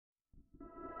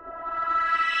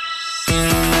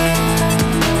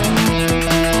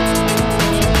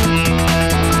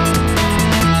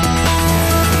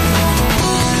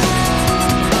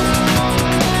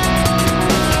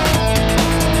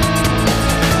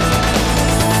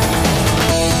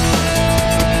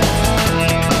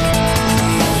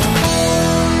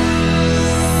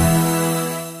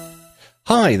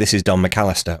Hi, this is Don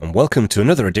McAllister, and welcome to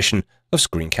another edition of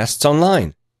Screencasts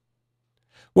Online.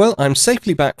 Well, I'm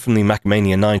safely back from the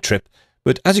Macmania 9 trip,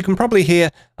 but as you can probably hear,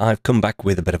 I've come back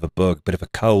with a bit of a bug, a bit of a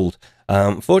cold.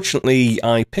 Fortunately,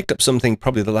 I picked up something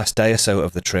probably the last day or so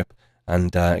of the trip,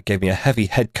 and it gave me a heavy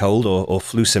head cold or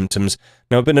flu symptoms.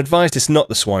 Now, I've been advised it's not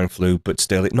the swine flu, but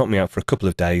still, it knocked me out for a couple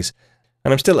of days,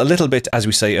 and I'm still a little bit, as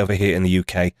we say over here in the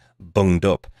UK, bunged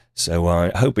up. So I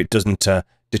hope it doesn't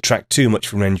detract too much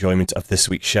from your enjoyment of this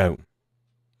week's show.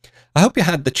 I hope you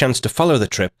had the chance to follow the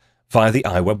trip via the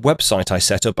iWeb website I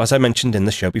set up, as I mentioned in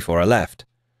the show before I left.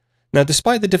 Now,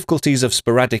 despite the difficulties of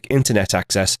sporadic internet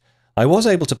access, I was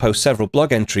able to post several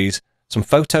blog entries, some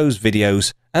photos,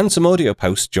 videos, and some audio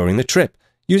posts during the trip,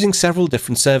 using several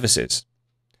different services.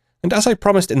 And as I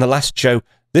promised in the last show,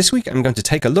 this week I'm going to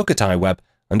take a look at iWeb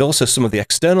and also some of the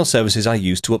external services I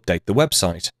use to update the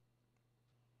website.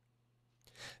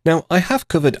 Now, I have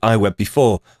covered iWeb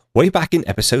before, way back in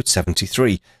episode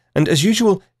 73, and as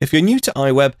usual, if you're new to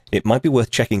iWeb, it might be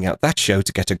worth checking out that show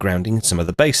to get a grounding in some of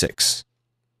the basics.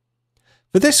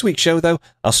 For this week's show, though,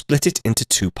 I'll split it into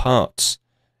two parts.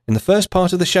 In the first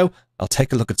part of the show, I'll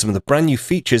take a look at some of the brand new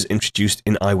features introduced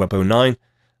in iWeb 09,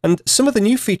 and some of the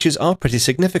new features are pretty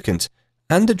significant,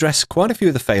 and address quite a few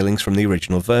of the failings from the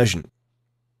original version.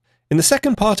 In the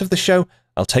second part of the show,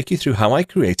 I'll take you through how I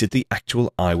created the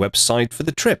actual iWeb site for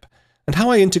the trip, and how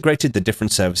I integrated the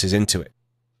different services into it.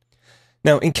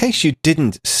 Now, in case you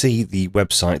didn't see the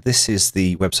website, this is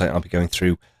the website I'll be going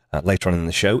through later on in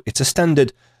the show. It's a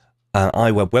standard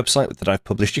iWeb website that I've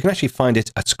published. You can actually find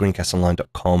it at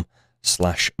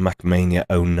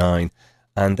screencastonline.com/Macmania09.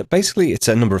 And basically, it's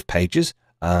a number of pages,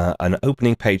 an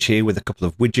opening page here with a couple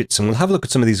of widgets, and we'll have a look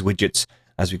at some of these widgets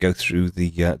as we go through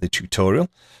the tutorial.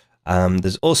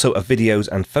 There's also a videos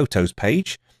and photos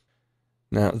page.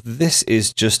 Now, this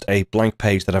is just a blank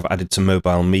page that I've added some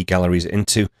mobile me galleries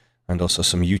into, and also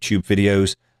some YouTube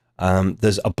videos.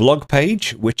 There's a blog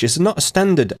page, which is not a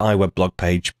standard iWeb blog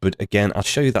page, but again, I'll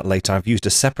show you that later. I've used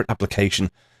a separate application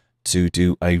to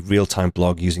do a real-time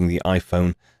blog using the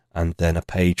iPhone, and then a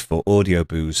page for audio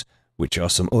booze, which are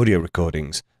some audio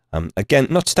recordings. Again,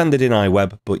 not standard in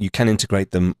iWeb, but you can integrate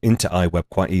them into iWeb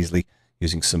quite easily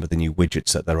using some of the new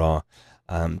widgets that there are.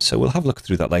 So we'll have a look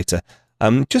through that later.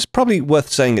 Just probably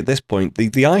worth saying at this point, the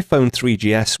iPhone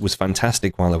 3GS was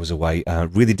fantastic while I was away.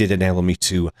 Really did enable me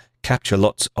to capture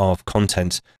lots of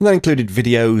content. And that included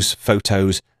videos,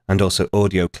 photos, and also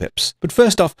audio clips. But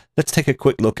first off, let's take a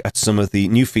quick look at some of the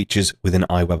new features within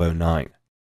iWeb 09.